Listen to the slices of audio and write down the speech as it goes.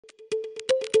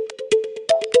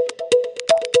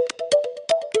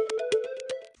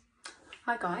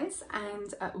Hi guys,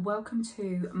 and welcome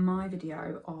to my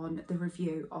video on the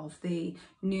review of the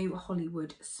new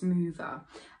Hollywood Smoother.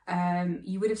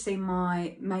 You would have seen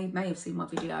may have seen my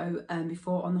video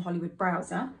before on the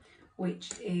Hollywoodbrowzer,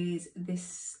 which is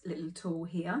this little tool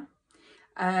here.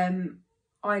 I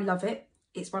love it.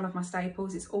 It's one of my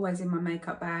staples. It's always in my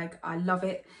makeup bag. I love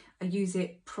it. I use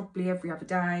it probably every other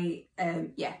day.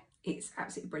 Yeah. It's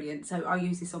absolutely brilliant. So I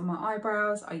use this on my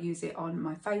eyebrows, I use it on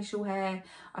my facial hair.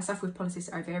 I suffer with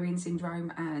polycystic ovarian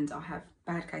syndrome and I have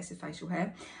a bad case of facial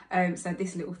hair. So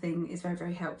this little thing is very,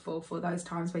 very helpful for those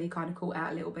times where you kind of caught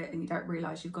out a little bit and you don't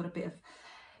realise you've got a bit of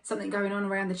something going on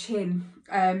around the chin.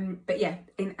 But yeah,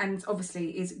 and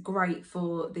obviously is great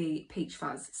for the peach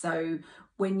fuzz. So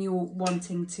when you're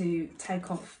wanting to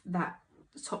take off that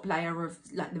top layer of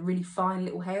like the really fine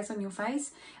little hairs on your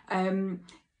face,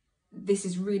 this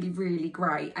is really, really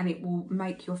great, and it will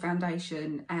make your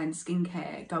foundation and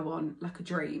skincare go on like a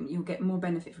dream. You'll get more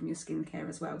benefit from your skincare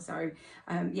as well. So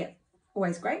yeah,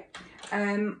 always great.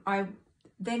 I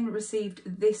then received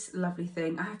this lovely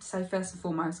thing. I have to say, first and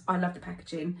foremost, I love the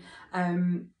packaging.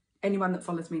 Anyone that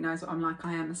follows me knows what I'm like.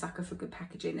 I am a sucker for good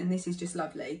packaging, and this is just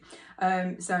lovely.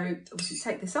 So obviously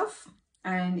take this off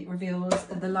and it reveals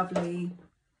the lovely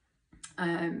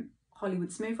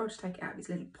Hollywood Smoother. I'll just take it out of its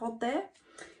little pod there.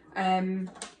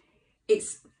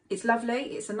 It's lovely.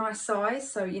 It's a nice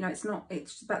size, so you know it's about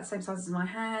the same size as my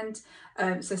hand,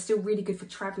 so still really good for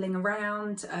traveling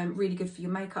around, really good for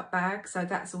your makeup bag, so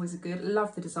that's always a good.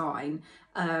 Love the design.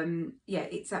 Yeah,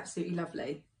 it's absolutely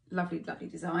lovely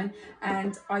design.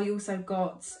 And I also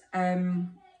got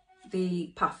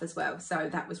the puff as well, so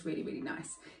that was really, really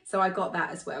nice. So I got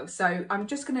that as well. So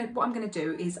what I'm gonna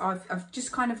do is I've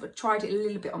just kind of tried it a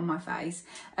little bit on my face,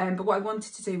 but what I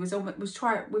wanted to do was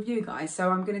try it with you guys. So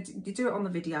I'm gonna do it on the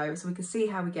video so we can see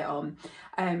how we get on.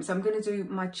 So I'm gonna do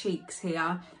my cheeks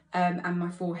here and my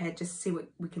forehead just to see what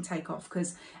we can take off,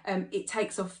 because it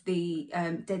takes off the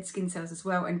dead skin cells as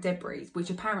well and debris, which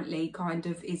apparently kind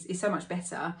of is so much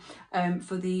better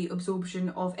for the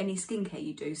absorption of any skincare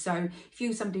you do. So if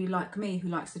you're somebody like me who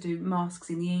likes to do masks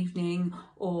in the evening,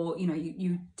 or you know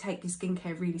you take your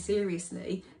skincare really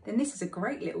seriously, then this is a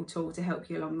great little tool to help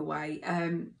you along the way.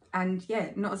 And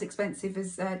yeah, not as expensive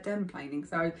as derma-planing.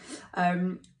 So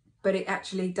but it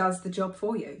actually does the job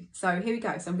for you. So here we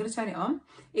go. So I'm going to turn it on.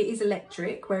 It is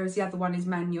electric, whereas the other one is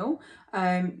manual.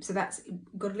 So that's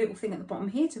got a little thing at the bottom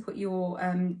here to put your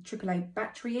AAA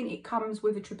battery in. It comes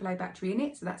with a AAA battery in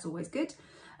it, so that's always good. So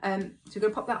we're going to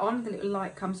pop that on. The little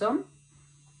light comes on.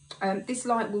 This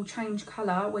light will change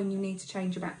colour when you need to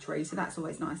change your battery, so that's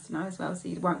always nice to know as well, so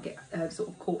you won't get sort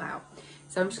of caught out.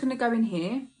 So I'm just going to go in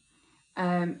here.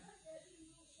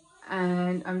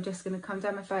 And I'm just going to come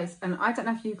down my face, and I don't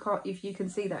know if you can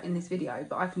see that in this video,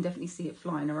 but I can definitely see it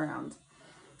flying around.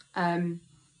 And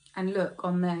look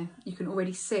on there, you can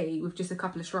already see with just a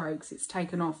couple of strokes it's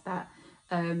taken off that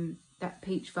that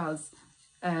peach fuzz.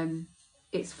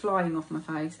 It's flying off my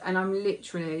face, and I'm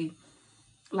literally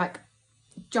like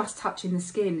just touching the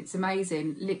skin. It's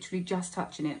amazing, literally just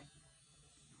touching it.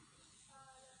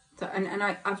 So and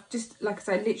I've just, like I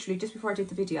say, literally just before I did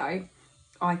the video,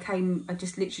 I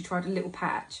just literally tried a little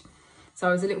patch. So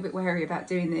I was a little bit wary about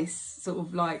doing this sort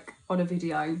of like on a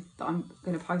video that I'm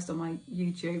going to post on my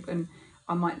YouTube, and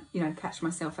I might, you know, catch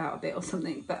myself out a bit or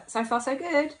something. But so far so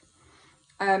good.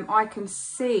 I can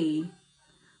see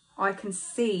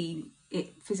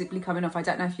it physically coming off. I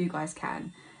don't know if you guys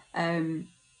can.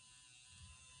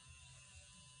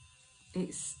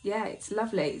 It's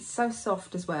lovely. It's so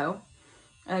soft as well.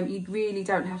 You really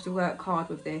don't have to work hard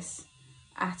with this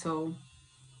at all.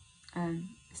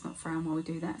 It's not frown while we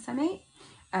do that, Sammy.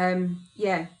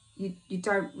 Yeah, you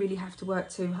don't really have to work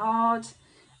too hard.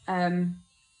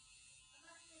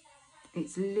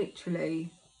 It's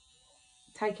literally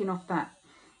taking off that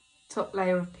top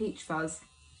layer of peach fuzz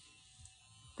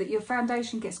that your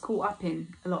foundation gets caught up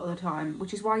in a lot of the time,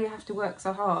 which is why you have to work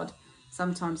so hard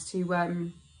sometimes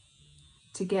to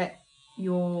get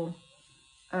your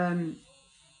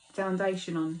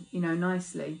foundation on, you know,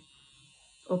 nicely,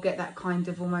 or get that kind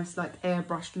of almost like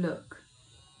airbrushed look.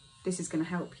 This is going to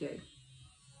help you.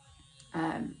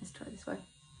 Let's try this way.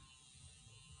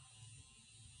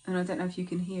 And I don't know if you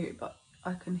can hear it, but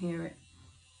I can hear it.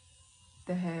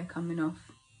 The hair coming off.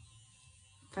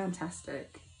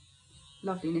 Fantastic.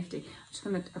 Lovely, nifty. I'm just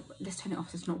going to, let's turn it off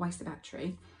so it's not waste the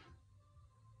battery.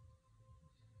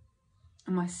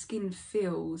 And my skin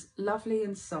feels lovely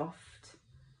and soft.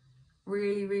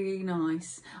 Really, really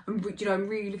nice. I'm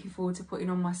really looking forward to putting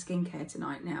on my skincare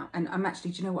tonight now. And I'm actually,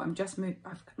 do you know what? I'm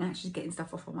actually getting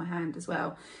stuff off on my hand as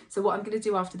well. So what I'm going to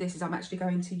do after this is I'm actually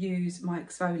going to use my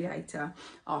exfoliator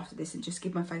after this and just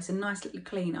give my face a nice little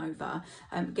clean over,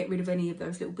 get rid of any of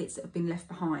those little bits that have been left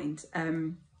behind.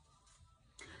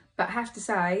 But I have to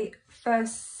say,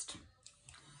 first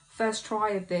try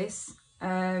of this,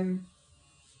 I'm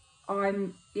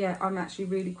actually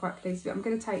really quite pleased with it. I'm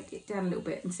going to take it down a little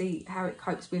bit and see how it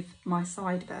copes with my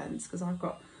sideburns, because I've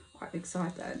got quite big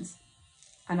sideburns,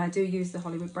 and I do use the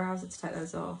Hollywoodbrowzer to take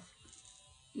those off.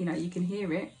 You know, you can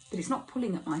hear it, but it's not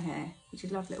pulling at my hair, which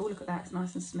is lovely. Oh, look at that, it's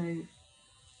nice and smooth.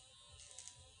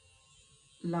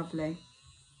 Lovely.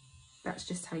 That's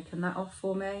just taken that off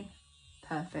for me.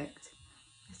 Perfect.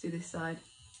 Let's do this side.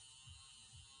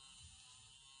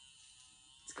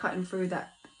 It's cutting through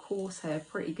that coarse hair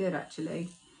pretty good, actually.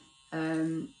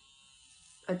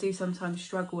 I do sometimes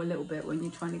struggle a little bit when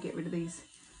you're trying to get rid of these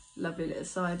lovely little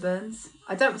sideburns.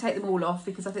 I don't take them all off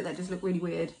because I think they just look really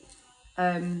weird.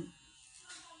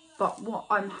 But what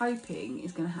I'm hoping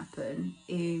is going to happen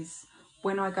is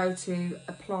when I go to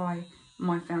apply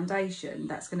my foundation,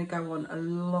 that's going to go on a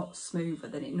lot smoother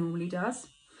than it normally does.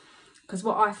 Because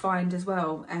what I find as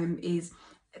well is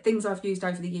things I've used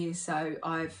over the years. So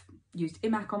I've used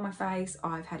imac on my face,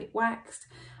 I've had it waxed,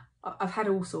 I've had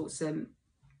all sorts of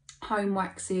home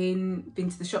waxing, been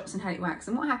to the shops and had it waxed.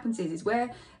 And what happens is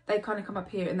where they kind of come up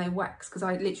here and they wax, because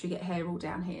I literally get hair all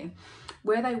down here,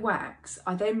 where they wax,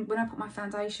 when I put my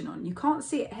foundation on, you can't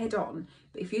see it head on,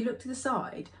 but if you look to the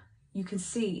side, you can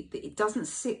see that it doesn't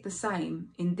sit the same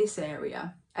in this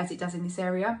area as it does in this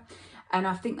area. And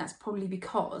I think that's probably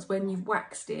because when you've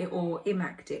waxed it or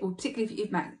imac'd it, or particularly if you've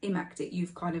imac'd it,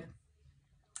 you've kind of,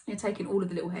 you're taking all of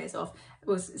the little hairs off. It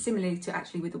was similarly to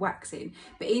actually with the waxing.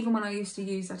 But even when I used to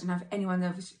use, I don't know if anyone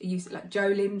ever used it, like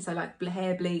Jolene, so like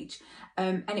hair bleach,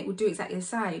 and it would do exactly the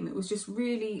same. It was just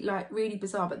really really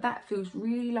bizarre, but that feels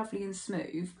really lovely and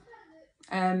smooth.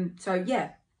 So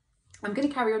yeah, I'm going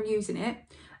to carry on using it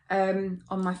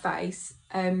on my face,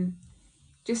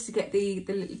 just to get the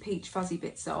little peach fuzzy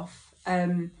bits off.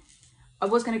 I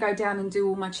was going to go down and do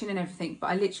all my chin and everything, but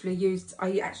I actually used the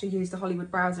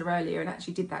Hollywoodbrowzer earlier and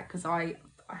actually did that because I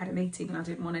had a meeting and I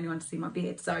didn't want anyone to see my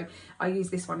beard, so I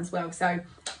used this one as well. So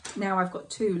now I've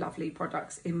got two lovely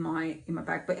products in my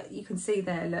bag. But you can see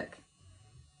there, look,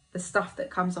 the stuff that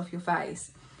comes off your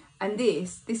face. And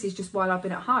this is just while I've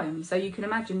been at home. So you can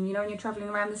imagine, you know, when you're traveling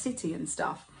around the city and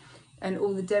stuff, and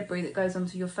all the debris that goes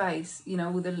onto your face, you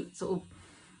know, all the sort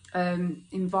of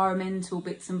environmental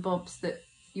bits and bobs that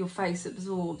your face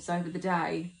absorbs over the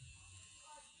day.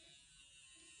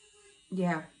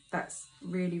 Yeah, that's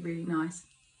really, really nice.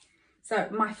 So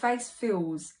my face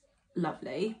feels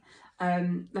lovely.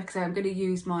 Like I say, I'm going to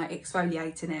use my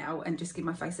exfoliator now and just give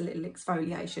my face a little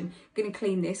exfoliation. I'm going to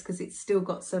clean this because it's still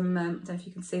got some, I don't know if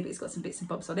you can see, but it's got some bits and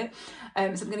bobs on it. So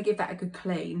I'm going to give that a good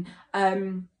clean.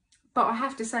 But I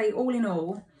have to say, all in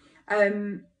all,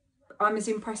 I'm as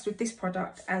impressed with this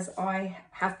product as I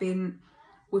have been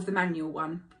with the manual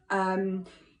one.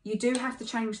 You do have to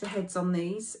change the heads on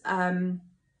these.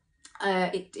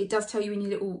 It does tell you in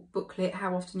your little booklet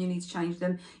how often you need to change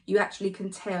them. You actually can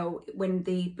tell when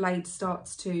the blade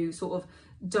starts to sort of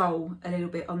dull a little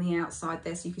bit on the outside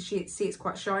there, so you can see it's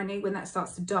quite shiny when that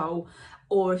starts to dull.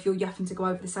 Or if you're having to go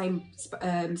over the same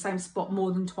spot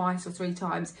more than twice or three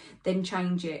times, then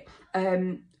change it.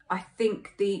 I think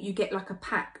you get like a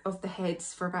pack of the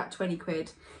heads for about 20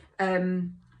 quid.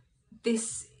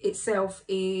 This itself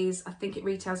is, I think it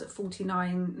retails at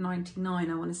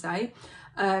 $49.99, I want to say.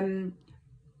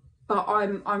 But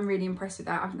I'm really impressed with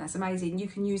that. I think that's amazing. You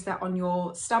can use that on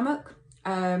your stomach.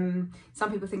 Some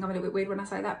people think I'm a little bit weird when I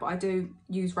say that, but I do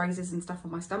use razors and stuff on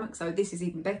my stomach, so this is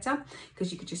even better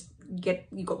because you could just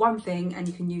you've got one thing and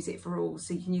you can use it for all.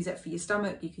 So you can use it for your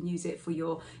stomach, you can use it for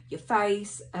your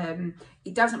face.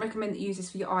 It doesn't recommend that you use this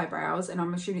for your eyebrows, and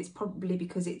I'm assuming it's probably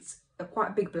because it's quite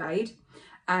a big blade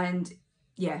and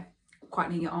yeah, quite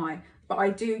near your eye. But I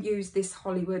do use this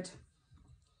Hollywoodbrowzer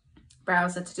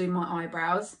to do my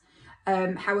eyebrows.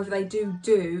 However, they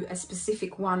do a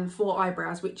specific one for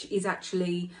eyebrows, which is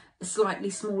actually a slightly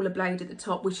smaller blade at the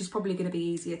top, which is probably going to be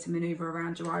easier to maneuver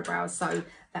around your eyebrows. So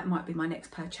that might be my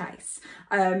next purchase.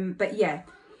 But yeah,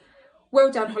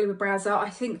 well done, Hollywoodbrowzer. I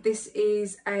think this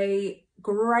is a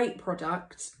great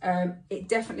product. It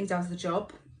definitely does the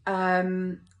job.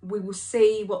 We will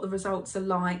see what the results are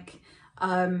like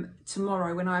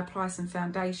tomorrow when I apply some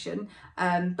foundation,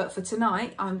 but for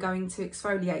tonight I'm going to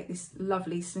exfoliate this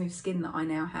lovely smooth skin that I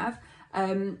now have,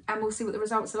 and we'll see what the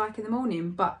results are like in the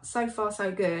morning. But so far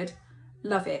so good,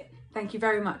 love it. Thank you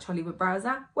very much,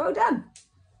 Hollywoodbrowzer. Well done.